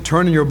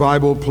Turn in your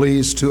Bible,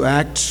 please, to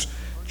Acts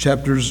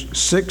chapters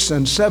 6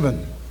 and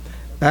 7.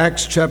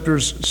 Acts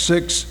chapters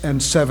 6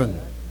 and 7.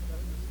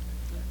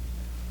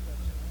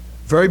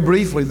 Very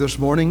briefly this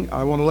morning,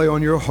 I want to lay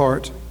on your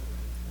heart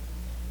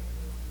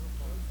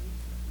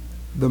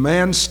the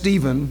man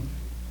Stephen,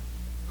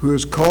 who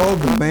is called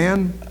the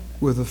man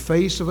with the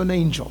face of an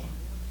angel.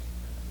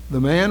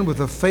 The man with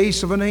the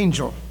face of an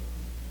angel.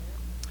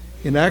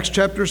 In Acts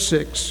chapter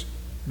 6,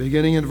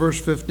 beginning in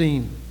verse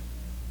 15.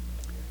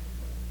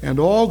 And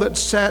all that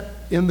sat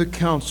in the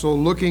council,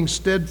 looking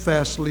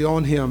steadfastly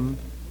on him,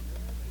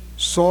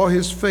 saw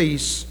his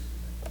face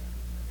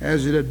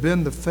as it had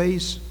been the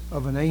face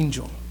of an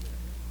angel.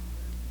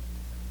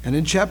 And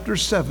in chapter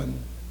 7,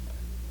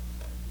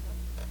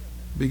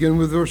 beginning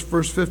with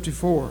verse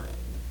 54,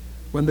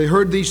 when they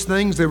heard these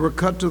things, they were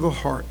cut to the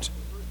heart.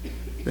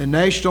 They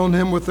gnashed on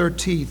him with their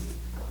teeth.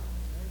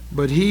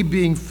 But he,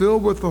 being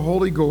filled with the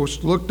Holy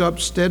Ghost, looked up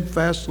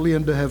steadfastly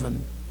into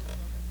heaven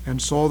and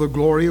saw the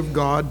glory of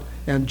God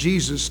and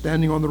Jesus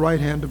standing on the right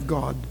hand of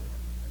God,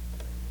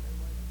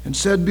 and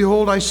said,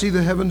 Behold, I see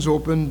the heavens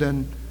opened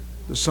and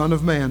the Son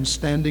of Man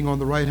standing on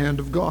the right hand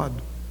of God.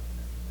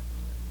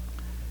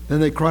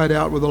 Then they cried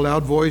out with a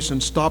loud voice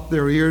and stopped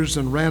their ears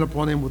and ran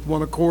upon him with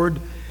one accord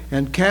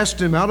and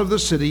cast him out of the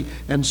city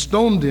and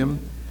stoned him.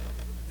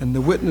 And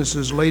the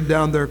witnesses laid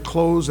down their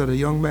clothes at a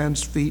young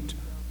man's feet,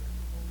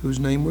 whose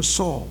name was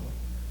Saul.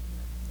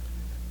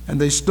 And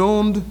they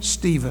stoned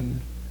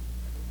Stephen,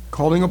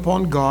 calling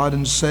upon God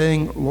and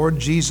saying, Lord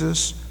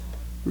Jesus,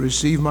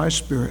 receive my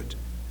spirit.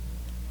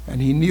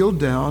 And he kneeled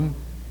down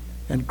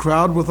and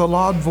cried with a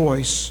loud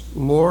voice,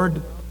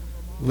 Lord,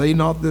 lay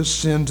not this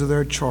sin to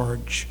their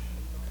charge.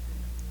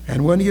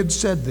 And when he had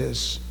said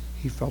this,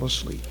 he fell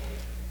asleep.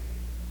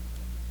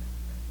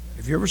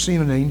 Have you ever seen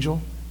an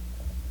angel?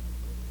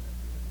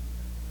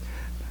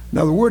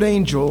 Now, the word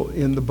angel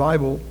in the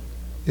Bible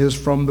is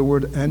from the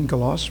word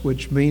angelos,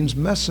 which means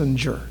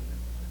messenger.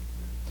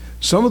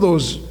 Some of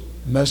those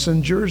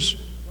messengers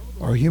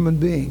are human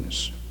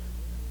beings.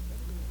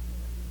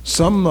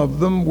 Some of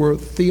them were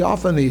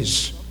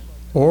theophanies,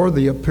 or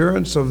the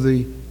appearance of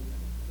the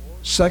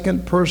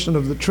second person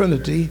of the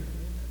Trinity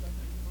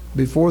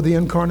before the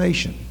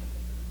incarnation,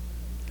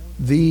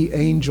 the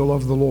angel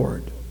of the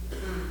Lord.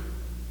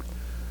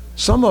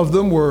 Some of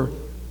them were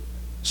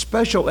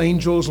special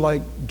angels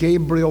like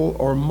Gabriel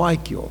or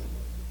Michael.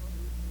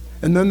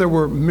 And then there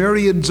were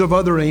myriads of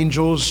other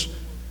angels,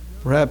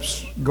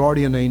 perhaps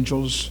guardian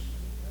angels.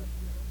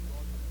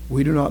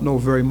 We do not know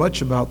very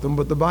much about them,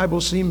 but the Bible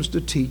seems to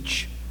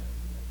teach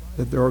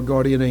that there are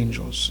guardian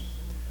angels.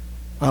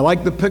 I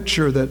like the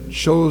picture that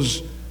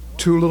shows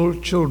two little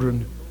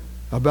children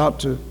about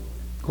to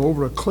go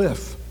over a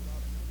cliff,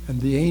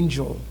 and the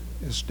angel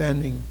is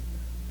standing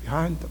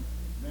behind them,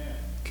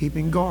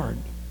 keeping guard.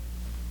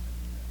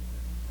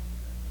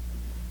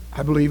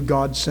 I believe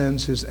God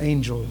sends his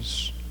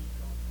angels.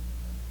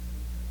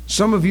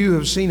 Some of you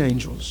have seen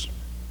angels.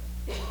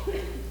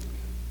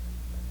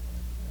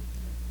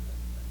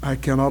 I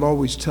cannot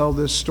always tell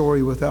this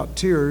story without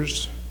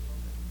tears,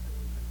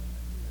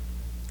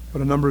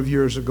 but a number of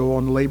years ago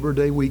on Labor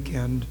Day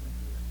weekend,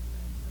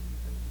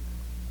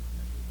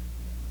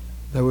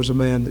 there was a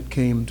man that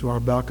came to our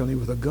balcony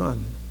with a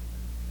gun.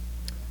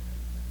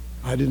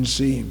 I didn't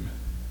see him.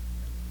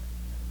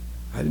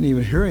 I didn't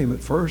even hear him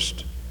at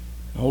first.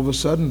 All of a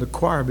sudden, the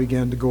choir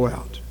began to go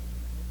out.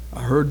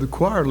 I heard the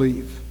choir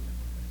leave.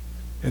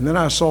 And then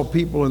I saw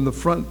people in the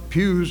front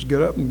pews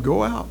get up and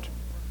go out.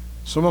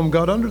 Some of them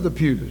got under the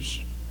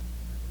pews.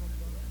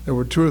 There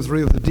were two or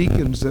three of the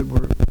deacons that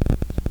were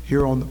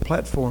here on the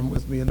platform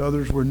with me, and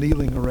others were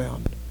kneeling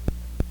around.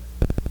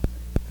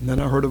 And then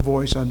I heard a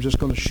voice, I'm just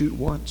going to shoot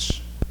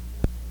once.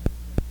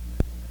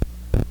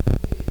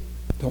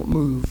 Don't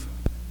move.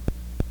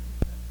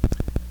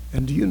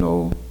 And do you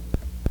know,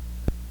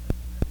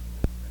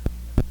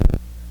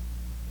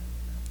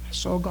 I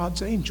saw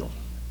God's angel.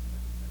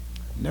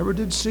 Never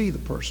did see the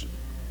person.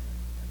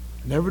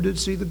 Never did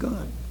see the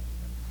gun.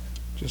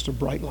 Just a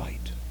bright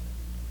light.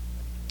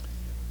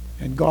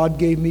 And God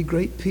gave me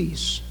great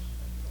peace.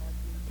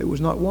 There was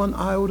not one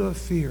iota of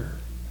fear.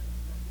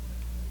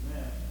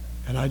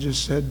 And I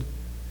just said,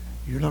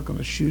 you're not going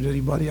to shoot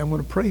anybody. I'm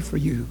going to pray for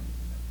you.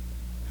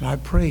 And I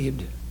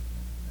prayed.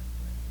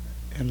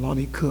 And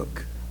Lonnie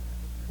Cook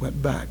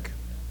went back.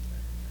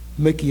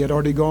 Mickey had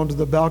already gone to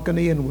the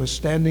balcony and was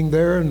standing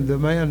there, and the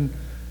man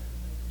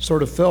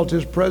sort of felt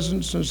his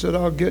presence and said,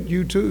 I'll get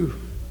you too.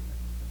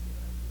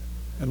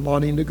 And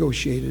Lonnie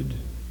negotiated.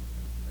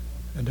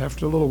 And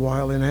after a little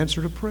while, in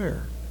answer to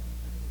prayer,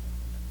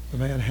 the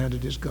man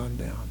handed his gun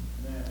down.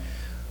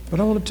 But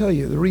I want to tell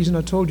you, the reason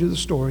I told you the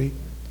story,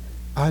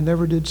 I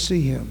never did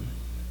see him.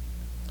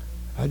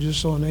 I just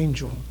saw an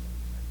angel.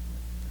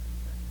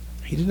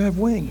 He didn't have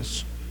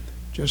wings,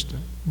 just a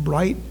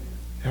bright,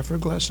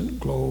 effervescent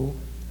glow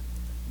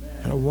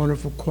and a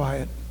wonderful,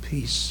 quiet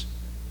peace.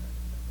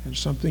 And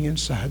something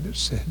inside that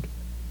said,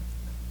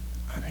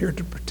 I'm here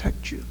to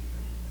protect you.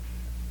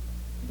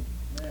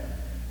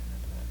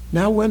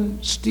 Now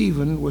when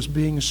Stephen was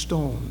being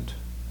stoned,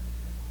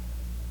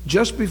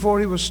 just before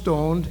he was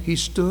stoned, he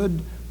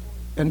stood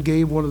and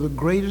gave one of the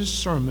greatest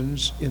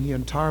sermons in the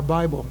entire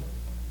Bible.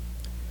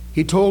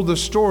 He told the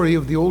story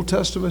of the Old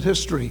Testament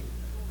history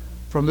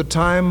from the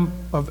time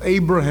of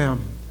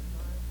Abraham,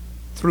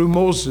 through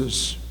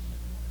Moses,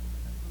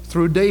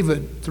 through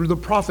David, through the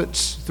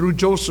prophets, through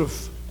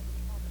Joseph.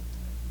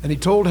 And he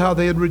told how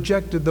they had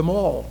rejected them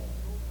all.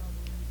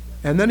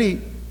 And then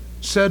he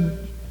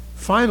said,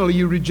 finally,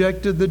 you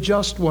rejected the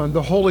just one,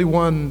 the Holy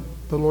One,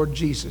 the Lord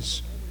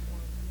Jesus.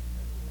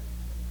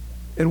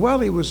 And while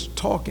he was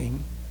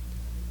talking,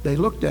 they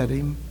looked at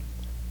him.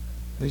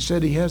 They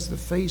said he has the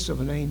face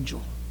of an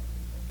angel.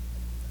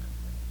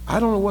 I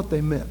don't know what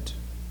they meant.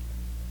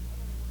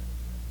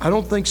 I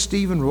don't think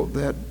Stephen wrote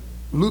that.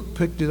 Luke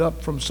picked it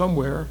up from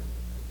somewhere.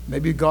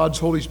 Maybe God's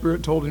Holy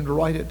Spirit told him to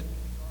write it.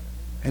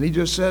 And he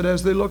just said,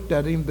 as they looked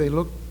at him, they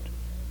looked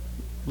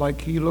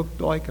like he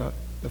looked like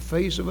the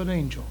face of an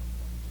angel.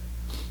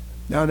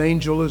 Now, an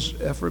angel is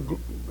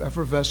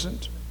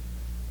effervescent,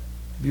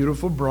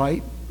 beautiful,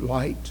 bright,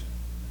 light,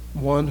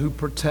 one who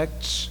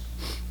protects,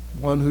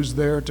 one who's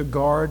there to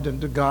guard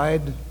and to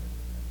guide.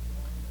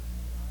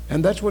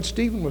 And that's what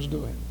Stephen was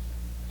doing.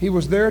 He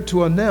was there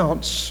to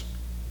announce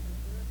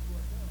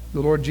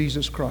the Lord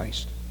Jesus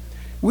Christ.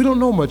 We don't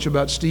know much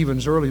about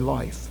Stephen's early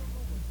life.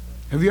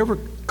 Have you ever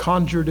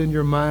conjured in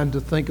your mind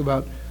to think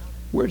about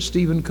where did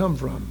Stephen come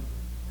from?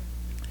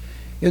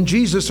 In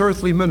Jesus'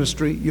 earthly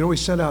ministry, you know, he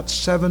sent out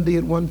 70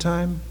 at one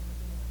time.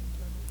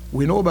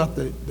 We know about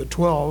the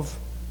 12.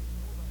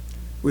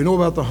 We know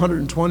about the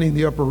 120 in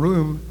the upper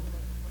room.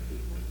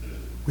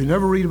 We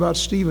never read about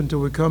Stephen until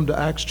we come to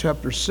Acts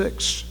chapter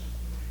 6.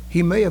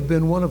 He may have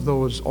been one of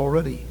those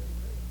already.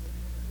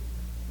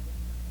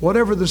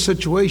 Whatever the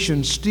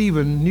situation,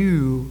 Stephen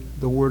knew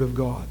the Word of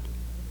God.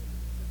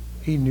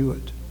 He knew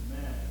it.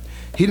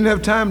 He didn't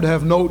have time to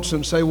have notes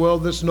and say, well,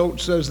 this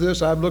note says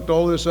this. I've looked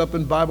all this up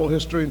in Bible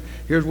history, and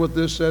here's what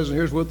this says, and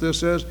here's what this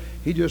says.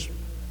 He just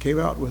came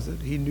out with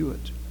it. He knew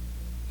it.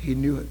 He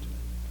knew it.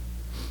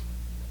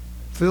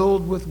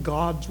 Filled with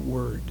God's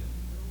Word.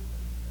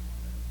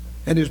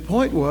 And his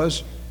point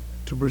was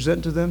to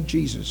present to them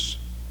Jesus.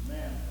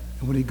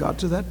 And when he got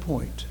to that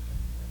point,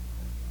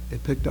 they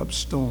picked up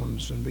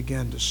stones and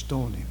began to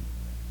stone him.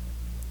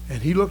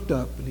 And he looked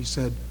up and he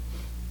said,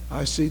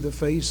 I see the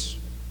face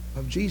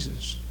of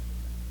Jesus.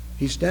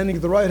 He's standing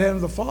at the right hand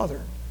of the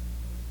Father.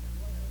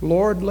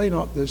 Lord, lay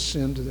not this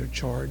sin to their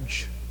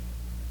charge.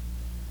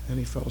 And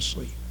he fell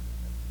asleep.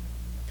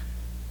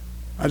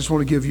 I just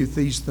want to give you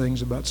these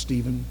things about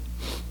Stephen.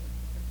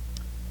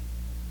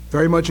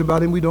 Very much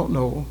about him we don't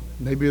know.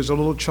 Maybe as a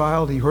little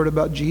child he heard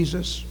about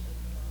Jesus.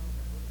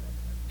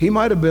 He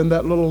might have been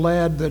that little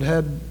lad that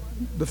had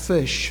the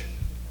fish.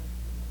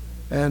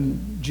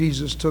 And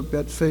Jesus took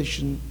that fish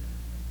and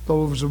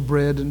loaves of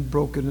bread and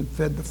broke it and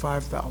fed the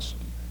 5,000.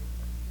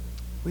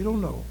 We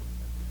don't know.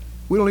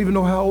 We don't even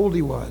know how old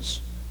he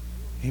was.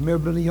 He may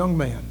have been a young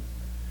man.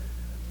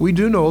 We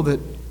do know that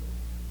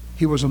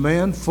he was a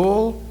man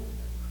full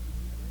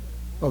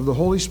of the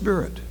Holy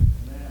Spirit,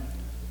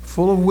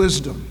 full of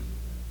wisdom.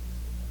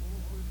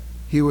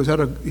 He had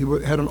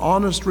an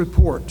honest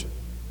report,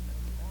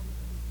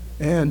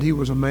 and he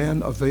was a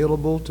man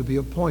available to be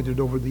appointed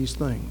over these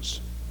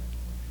things.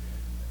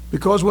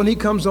 Because when he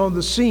comes on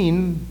the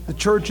scene, the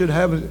church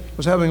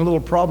was having a little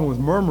problem with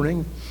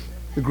murmuring,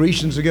 the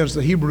Grecians against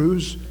the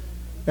Hebrews,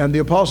 and the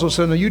apostle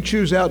said, now you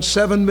choose out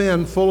 7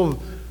 men full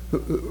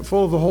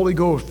of the Holy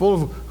Ghost,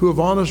 who have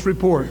honest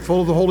report,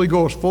 full of the Holy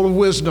Ghost, full of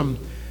wisdom,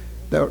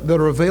 that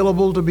are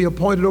available to be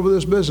appointed over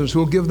this business, who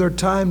will give their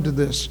time to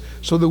this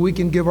so that we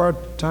can give our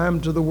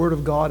time to the Word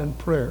of God and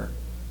prayer.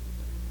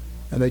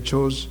 And they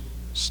chose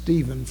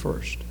Stephen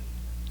first,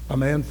 a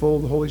man full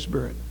of the Holy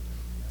Spirit.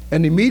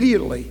 And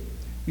immediately,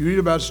 you read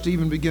about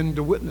Stephen beginning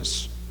to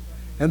witness.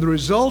 And the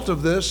result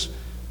of this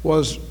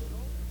was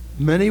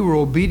many were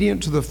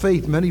obedient to the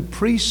faith. Many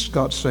priests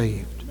got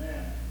saved.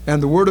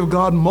 And the Word of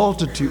God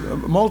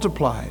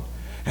multiplied.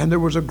 And there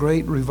was a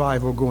great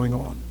revival going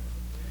on.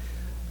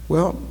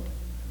 Well,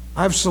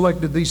 I've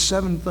selected these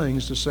 7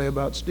 things to say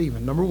about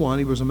Stephen. Number 1,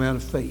 he was a man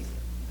of faith.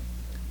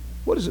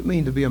 What does it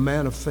mean to be a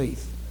man of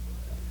faith?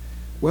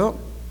 Well,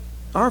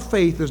 our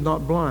faith is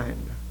not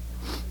blind.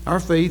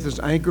 Our faith is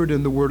anchored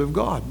in the Word of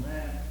God.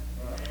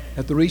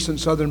 At the recent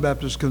Southern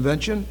Baptist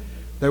Convention,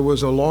 there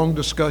was a long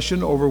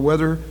discussion over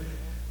whether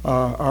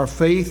our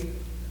faith,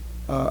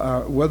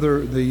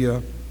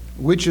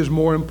 which is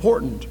more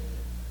important,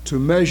 to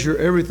measure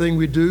everything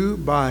we do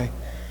by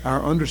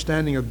our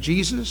understanding of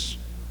Jesus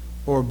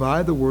or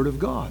by the Word of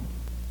God.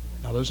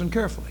 Now listen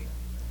carefully.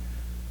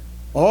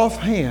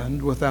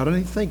 Offhand, without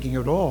any thinking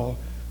at all,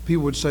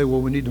 people would say,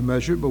 well, we need to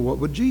measure it, but what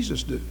would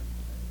Jesus do?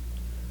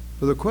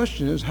 But the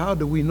question is, how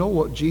do we know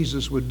what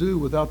Jesus would do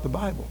without the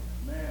Bible?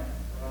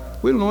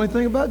 We don't know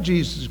anything about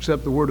Jesus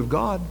except the Word of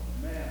God.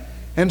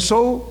 And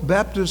so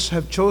Baptists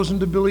have chosen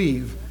to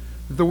believe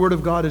that the Word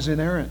of God is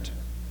inerrant.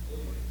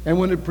 And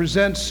when it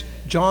presents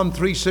John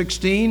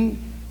 3:16,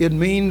 It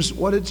means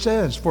what it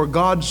says. For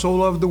God so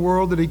loved the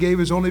world that he gave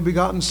his only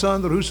begotten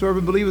Son, that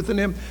whosoever believeth in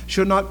him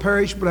should not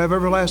perish but have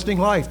everlasting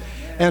life.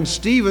 And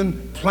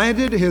Stephen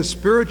planted his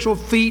spiritual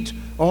feet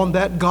on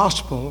that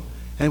gospel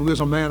and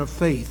was a man of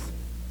faith.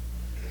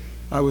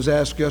 I was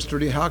asked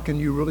yesterday, how can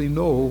you really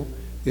know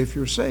if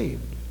you're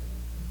saved?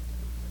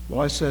 Well,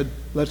 I said,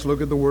 let's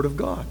look at the Word of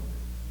God.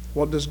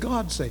 What does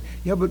God say?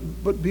 Yeah,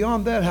 but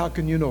beyond that, how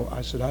can you know?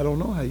 I said, I don't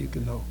know how you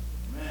can know.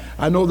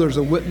 I know there's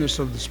a witness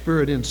of the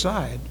Spirit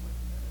inside.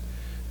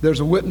 There's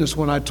a witness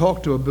when I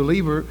talk to a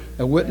believer,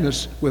 a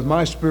witness with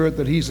my spirit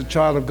that he's a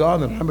child of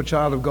God and that I'm a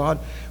child of God.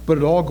 But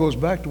it all goes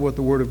back to what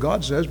the Word of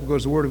God says,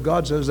 because the Word of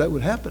God says that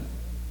would happen.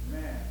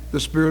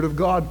 The Spirit of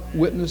God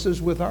witnesses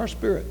with our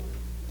spirit.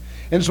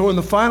 And so in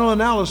the final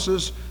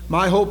analysis,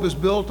 my hope is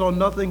built on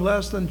nothing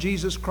less than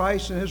Jesus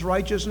Christ and his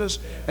righteousness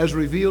as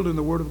revealed in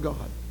the Word of God.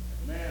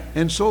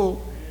 And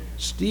so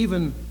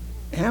Stephen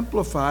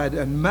amplified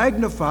and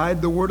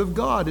magnified the Word of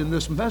God in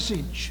this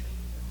message.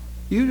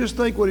 You just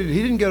think what he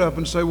didn't get up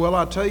and say, well,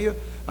 I tell you,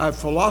 I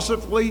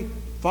philosophically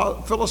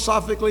thought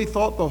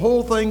the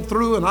whole thing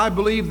through and I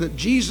believe that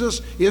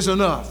Jesus is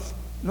enough.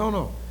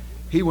 No.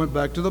 He went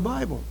back to the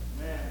Bible.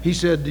 He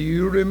said, do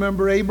you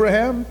remember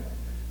Abraham?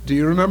 Do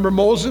you remember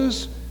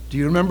Moses? Do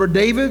you remember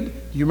David?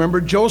 Do you remember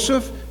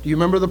Joseph? Do you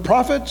remember the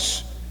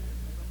prophets?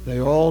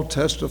 They all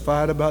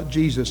testified about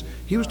Jesus.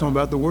 He was talking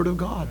about the Word of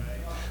God.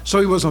 So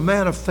he was a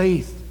man of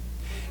faith.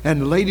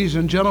 And ladies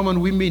and gentlemen,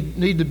 we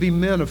need to be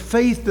men of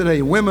faith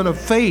today, women of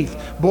faith,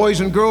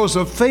 boys and girls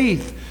of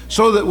faith,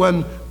 so that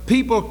when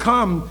people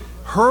come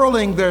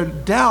hurling their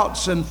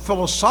doubts and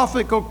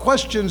philosophical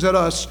questions at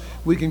us,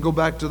 we can go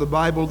back to the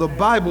Bible. The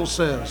Bible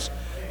says,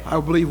 I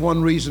believe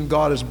one reason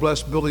God has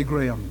blessed Billy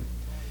Graham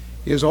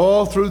is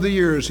all through the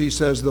years he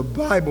says, the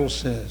Bible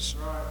says,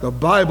 the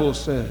Bible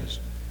says.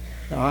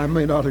 Now, I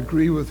may not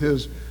agree with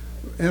his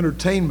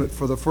entertainment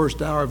for the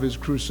first hour of his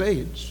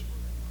crusades.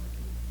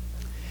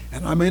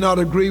 And I may not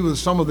agree with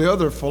some of the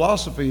other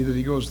philosophy that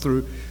he goes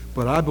through,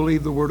 but I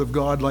believe the Word of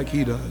God like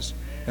he does.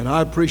 And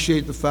I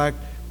appreciate the fact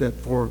that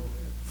for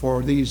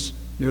these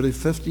nearly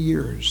 50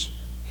 years,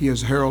 he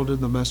has heralded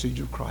the message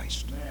of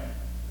Christ.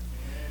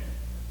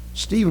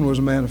 Stephen was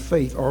a man of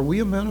faith. Are we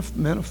a men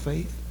of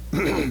faith?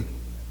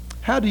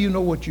 How do you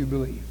know what you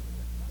believe?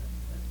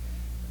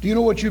 Do you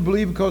know what you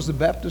believe because the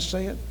Baptists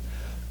say it?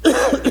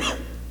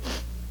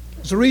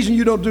 It's the reason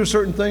you don't do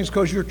certain things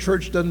because your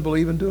church doesn't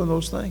believe in doing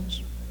those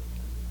things.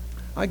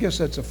 I guess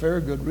that's a fair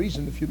good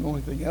reason if you know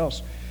anything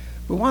else.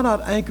 But why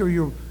not anchor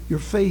your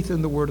faith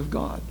in the Word of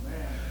God?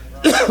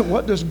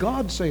 What does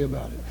God say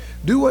about it?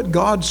 Do what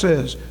God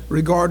says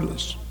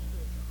regardless.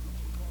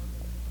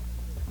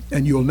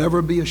 And you'll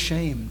never be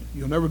ashamed.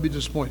 You'll never be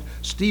disappointed.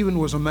 Stephen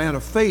was a man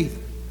of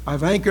faith.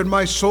 I've anchored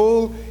my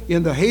soul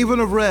in the haven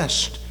of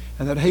rest.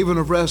 And that haven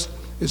of rest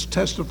is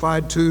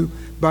testified to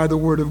by the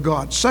Word of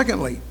God.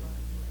 Secondly,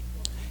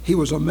 he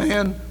was a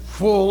man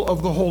full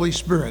of the Holy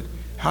Spirit.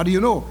 How do you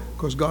know?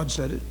 Because God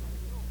said it.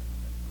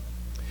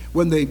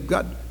 When they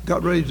got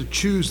ready to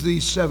choose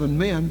these 7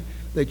 men,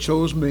 they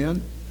chose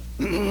men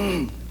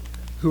who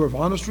are of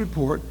honest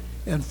report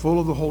and full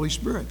of the Holy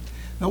Spirit.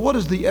 Now, what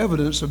is the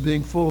evidence of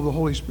being full of the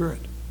Holy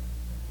Spirit?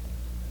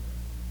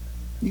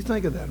 You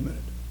think of that a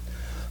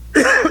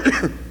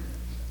minute.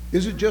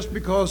 Is it just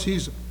because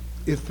he's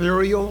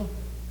ethereal?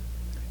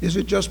 Is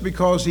it just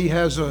because he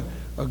has a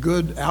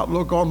good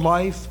outlook on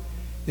life?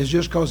 Is it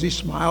just because he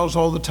smiles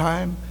all the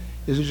time?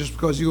 Is it just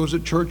because he goes to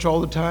church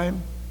all the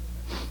time?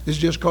 Is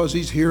it just because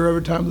he's here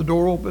every time the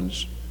door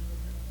opens?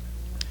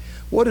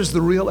 What is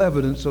the real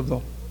evidence of the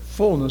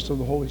fullness of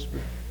the Holy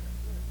Spirit?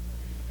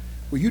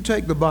 Well, you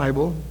take the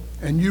Bible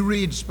and you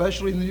read,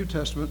 especially in the New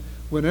Testament,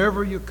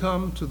 whenever you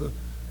come to the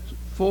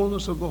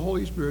fullness of the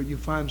Holy Spirit, you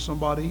find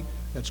somebody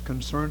that's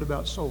concerned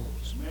about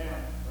souls.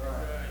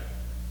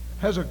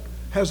 Has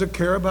a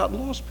care about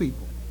lost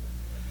people.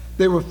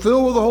 They were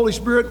filled with the Holy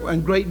Spirit,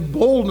 and great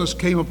boldness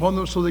came upon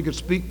them so they could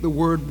speak the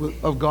word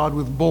of God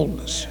with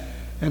boldness.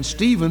 And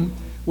Stephen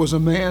was a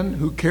man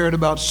who cared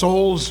about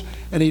souls,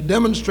 and he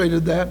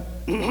demonstrated that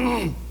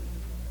in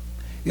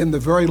the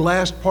very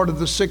last part of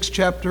the 6th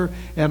chapter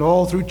and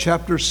all through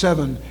chapter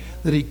 7,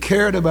 that he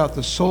cared about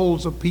the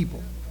souls of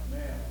people.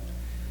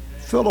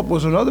 Philip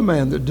was another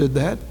man that did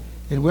that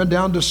and went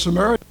down to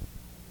Samaria.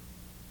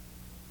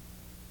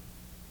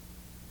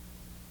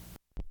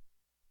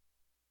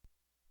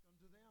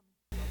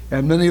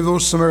 And many of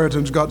those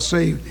Samaritans got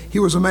saved. He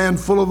was a man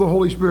full of the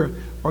Holy Spirit.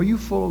 Are you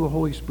full of the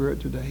Holy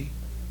Spirit today?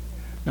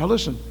 Now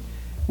listen,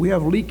 we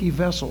have leaky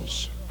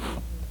vessels.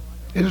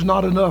 It is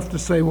not enough to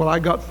say, well, I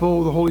got full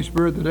of the Holy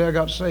Spirit the day I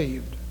got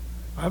saved.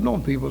 I've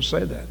known people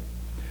say that.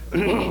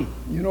 You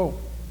know,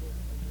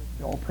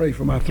 y'all pray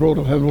for my throat.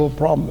 I'm having a little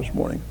problem this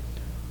morning.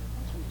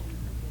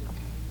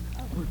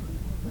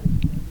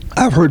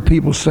 I've heard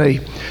people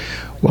say,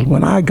 well,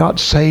 when I got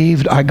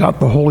saved, I got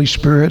the Holy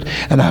Spirit,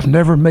 and I've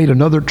never made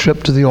another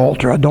trip to the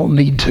altar. I don't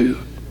need to.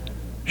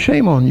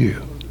 Shame on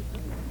you.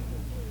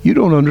 You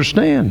don't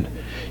understand.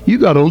 You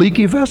got a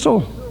leaky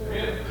vessel.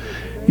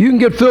 You can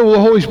get filled with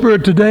the Holy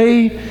Spirit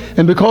today,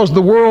 And because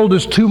the world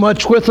is too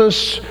much with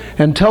us,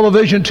 and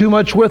television too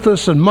much with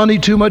us, and money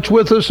too much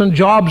with us, and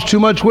jobs too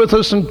much with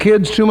us, and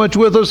kids too much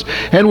with us,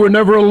 and we're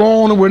never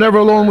alone, and we're never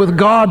alone with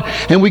God,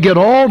 and we get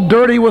all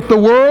dirty with the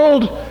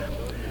world,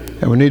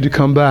 and we need to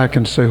come back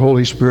and say,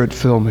 Holy Spirit,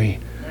 fill me.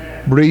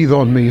 Breathe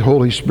on me,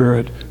 Holy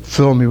Spirit.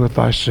 Fill me with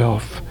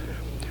thyself.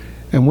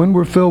 And when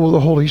we're filled with the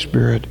Holy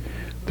Spirit,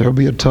 there'll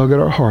be a tug at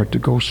our heart to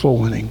go soul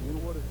winning.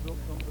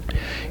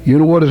 You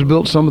know what has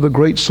built some of the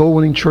great soul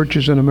winning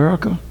churches in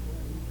America?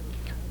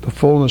 The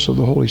fullness of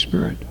the Holy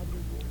Spirit.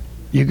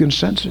 You can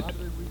sense it.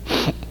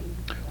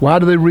 Why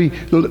do they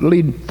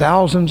lead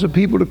thousands of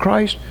people to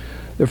Christ?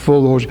 They're full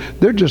of the Holy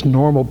Spirit. They're just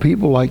normal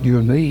people like you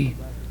and me.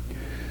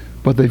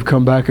 But they've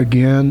come back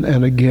again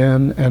and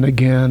again and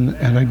again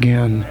and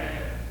again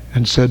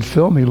and said,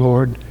 fill me,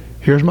 Lord.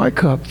 Here's my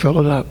cup. Fill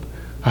it up.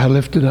 I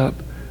lift it up.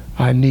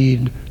 I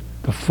need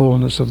the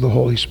fullness of the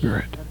Holy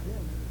Spirit.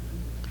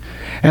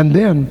 And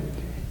then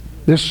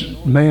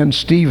this man,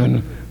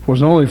 Stephen,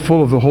 was not only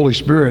full of the Holy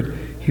Spirit,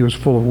 he was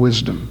full of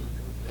wisdom.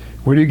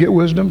 Where do you get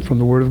wisdom? From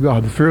the Word of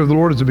God. The fear of the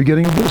Lord is the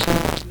beginning of wisdom.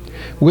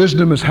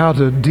 Wisdom is how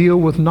to deal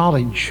with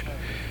knowledge.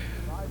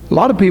 A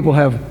lot of people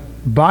have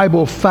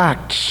Bible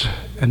facts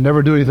and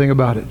never do anything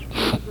about it.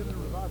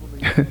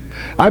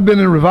 I've been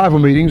in revival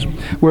meetings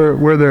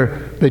where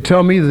they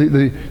tell me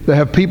they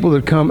have people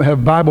that come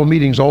have Bible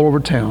meetings all over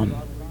town.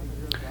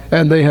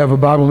 And they have a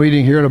Bible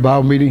meeting here and a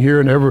Bible meeting here,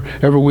 and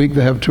every week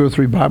they have 2 or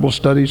 3 Bible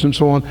studies and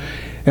so on.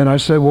 And I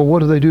said, well, what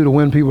do they do to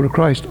win people to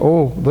Christ?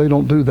 Oh, they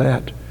don't do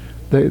that.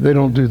 They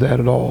don't do that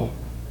at all.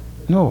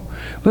 No.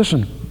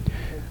 Listen,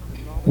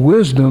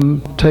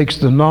 wisdom takes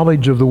the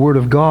knowledge of the Word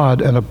of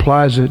God and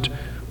applies it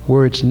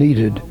where it's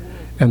needed.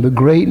 And the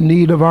great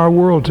need of our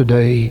world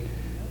today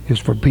is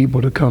for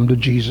people to come to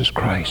Jesus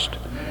Christ.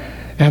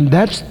 And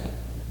that's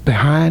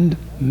behind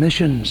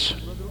missions.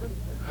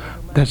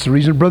 That's the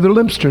reason Brother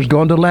Limpster's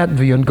gone to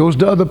Latvia and goes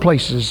to other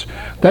places.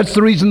 That's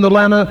the reason the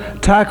Lana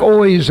Tak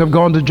Ois have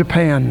gone to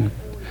Japan.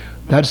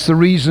 That's the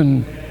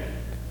reason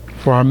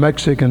for our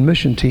Mexican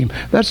mission team.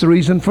 That's the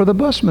reason for the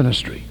bus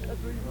ministry.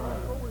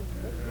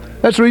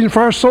 That's the reason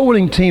for our soul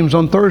winning teams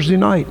on Thursday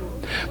night.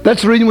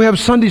 That's the reason we have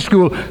Sunday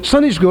school.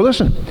 Sunday school,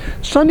 listen,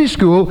 Sunday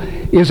school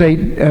is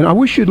and I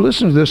wish you'd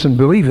listen to this and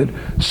believe it,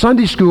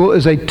 Sunday school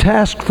is a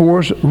task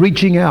force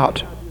reaching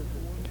out.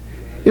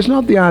 It's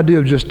not the idea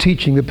of just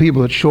teaching the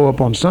people that show up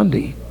on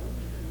Sunday.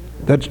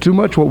 That's too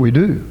much what we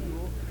do.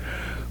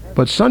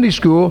 But Sunday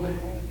school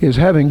is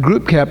having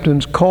group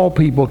captains call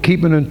people,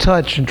 keeping in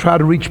touch, and try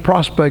to reach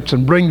prospects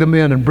and bring them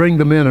in and bring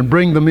them in and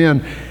bring them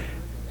in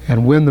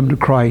and win them to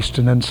Christ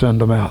and then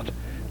send them out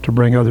to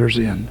bring others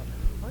in.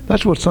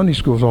 That's what Sunday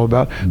school is all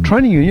about.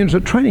 Training union is a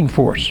training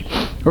force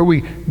where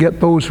we get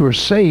those who are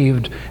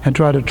saved and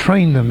try to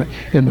train them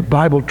in the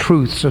Bible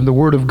truths and the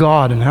Word of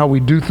God and how we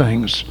do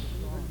things.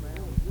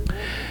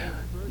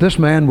 This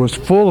man was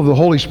full of the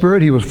Holy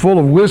Spirit. He was full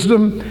of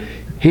wisdom.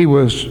 He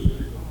was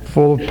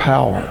full of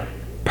power.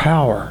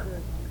 Power.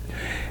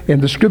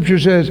 And the Scripture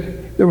says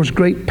there was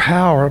great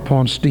power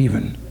upon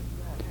Stephen.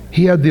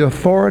 He had the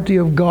authority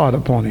of God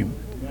upon him.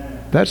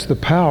 That's the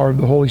power of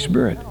the Holy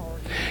Spirit.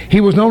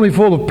 He was not only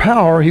full of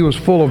power, he was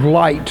full of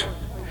light.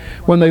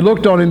 When they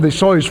looked on him, they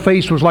saw his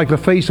face was like the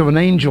face of an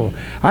angel.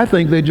 I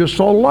think they just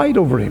saw light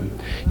over him.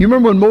 You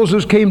remember when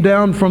Moses came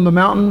down from the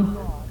mountain?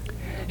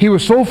 He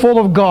was so full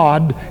of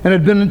God and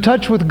had been in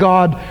touch with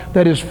God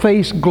that his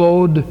face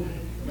glowed,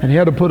 and he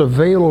had to put a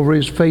veil over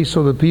his face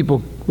so that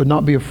people would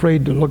not be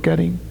afraid to look at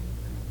him.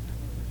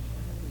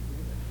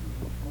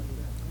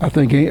 I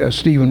think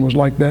Stephen was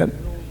like that.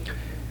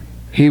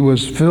 He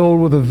was filled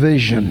with a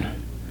vision.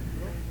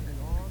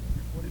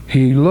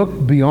 He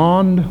looked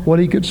beyond what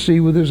he could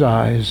see with his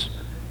eyes,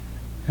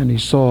 and he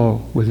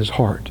saw with his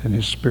heart and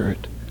his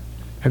spirit.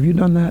 Have you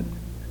done that?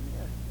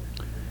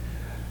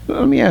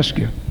 Let me ask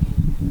you,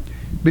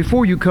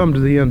 before you come to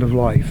the end of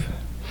life,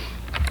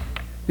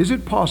 is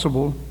it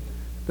possible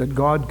that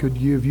God could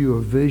give you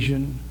a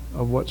vision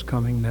of what's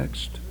coming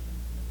next?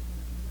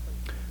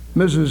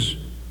 Mrs.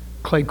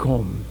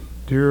 Claycomb,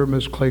 dear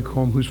Miss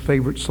Claycomb, whose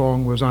favorite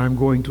song was "I'm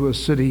Going to a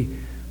City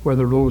Where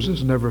the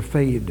Roses Never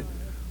Fade."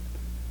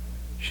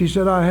 She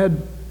said, I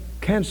had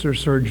cancer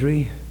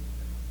surgery,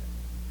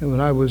 and when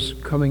I was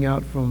coming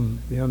out from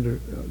the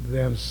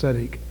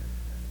anesthetic,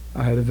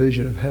 I had a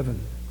vision of heaven.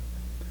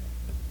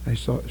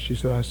 She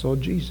said, I saw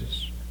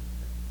Jesus.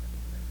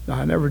 Now,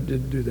 I never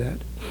did do that.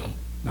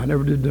 I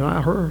never did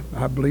deny her.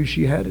 I believe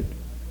she had it.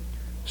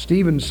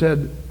 Stephen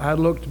said, I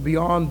looked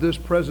beyond this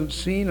present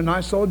scene and I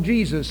saw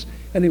Jesus,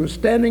 and he was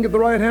standing at the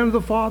right hand of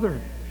the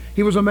Father.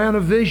 He was a man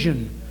of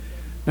vision.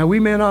 Now, we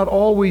may not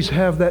always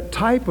have that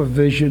type of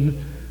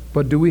vision,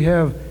 but do we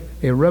have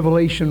a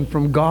revelation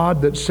from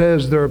God that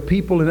says there are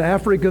people in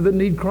Africa that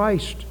need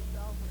Christ?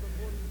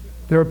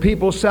 There are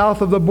people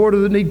south of the border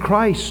that need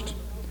Christ.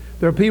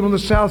 There are people in the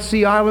South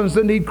Sea Islands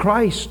that need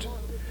Christ.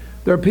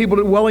 There are people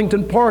at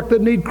Wellington Park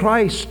that need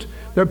Christ.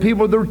 There are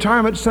people at the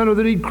retirement center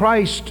that need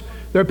Christ.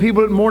 There are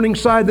people at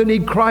Morningside that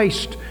need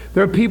Christ.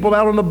 There are people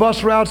out on the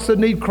bus routes that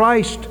need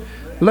Christ.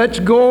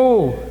 Let's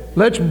go.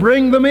 Let's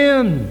bring them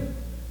in.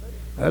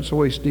 That's the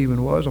way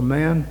Stephen was, a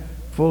man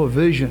full of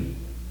vision.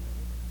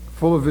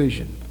 Full of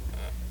vision.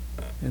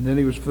 And then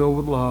he was filled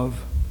with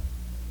love.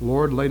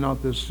 Lord, lay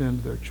not this sin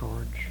to their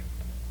charge.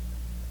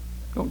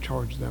 Don't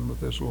charge them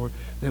with this, Lord.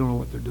 They don't know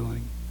what they're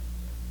doing.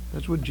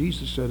 That's what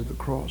Jesus said at the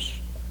cross.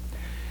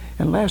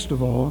 And last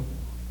of all,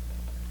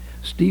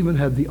 Stephen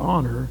had the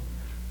honor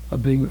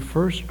of being the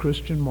first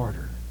Christian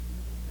martyr,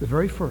 the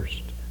very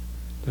first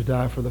to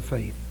die for the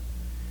faith.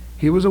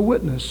 He was a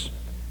witness,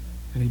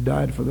 and he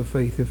died for the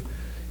faith.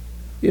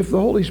 If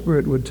the Holy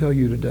Spirit would tell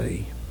you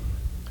today,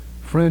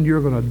 friend, you're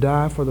going to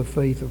die for the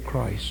faith of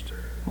Christ,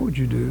 what would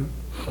you do?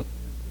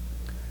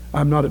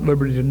 I'm not at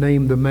liberty to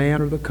name the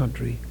man or the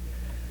country,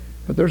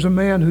 but there's a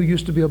man who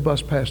used to be a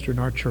bus pastor in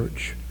our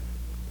church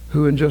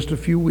who in just a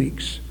few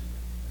weeks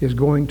is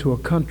going to a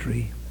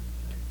country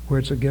where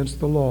it's against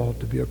the law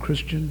to be a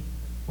Christian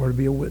or to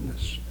be a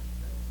witness.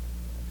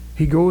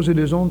 He goes at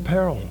his own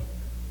peril.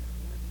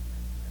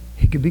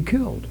 He could be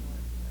killed.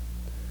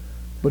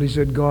 But he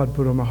said, God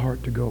put on my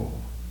heart to go.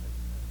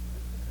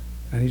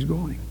 And he's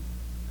going.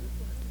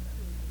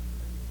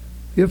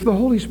 If the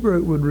Holy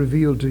Spirit would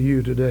reveal to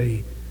you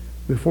today,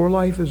 before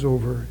life is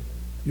over,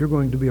 you're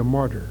going to be a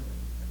martyr.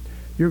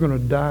 You're going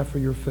to die for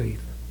your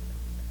faith.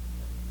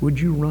 Would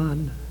you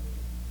run?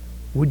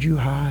 Would you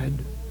hide?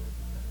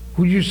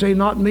 Would you say,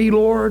 not me,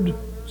 Lord?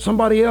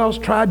 Somebody else?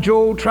 Try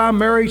Joe, try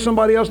Mary,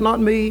 somebody else, not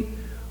me?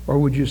 Or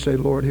would you say,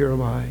 Lord, here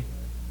am I.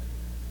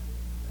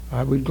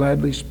 I would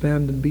gladly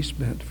spend and be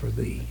spent for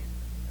thee.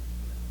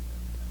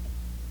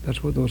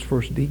 That's what those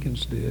first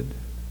deacons did.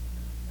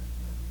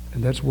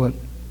 And that's what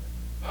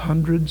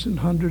hundreds and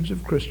hundreds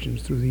of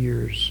Christians through the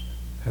years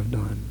have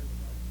done.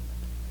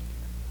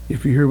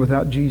 If you're here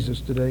without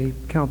Jesus today,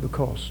 count the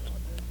cost.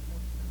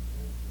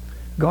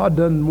 God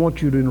doesn't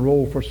want you to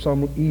enroll for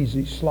some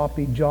easy,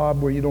 sloppy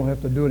job where you don't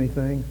have to do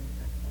anything.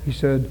 He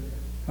said,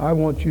 I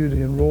want you to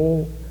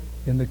enroll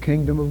in the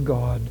kingdom of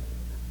God,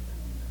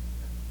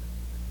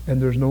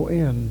 and there's no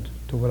end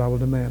to what I will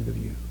demand of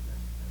you.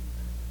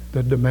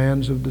 The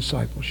demands of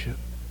discipleship.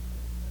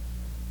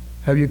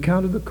 Have you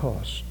counted the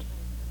cost?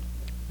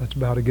 Let's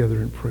bow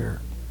together in prayer.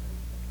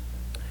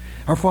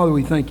 Our Father,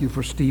 we thank you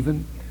for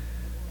Stephen,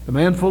 the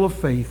man full of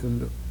faith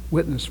and the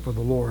witness for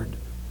the Lord.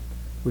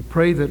 We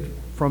pray that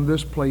from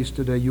this place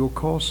today you'll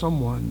call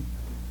someone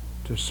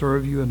to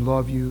serve you and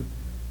love you,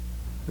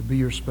 to be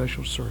your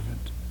special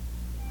servant.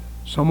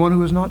 Someone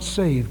who is not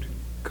saved,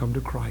 come to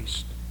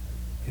Christ.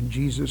 In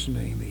Jesus'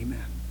 name,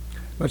 amen.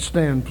 Let's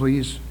stand,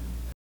 please.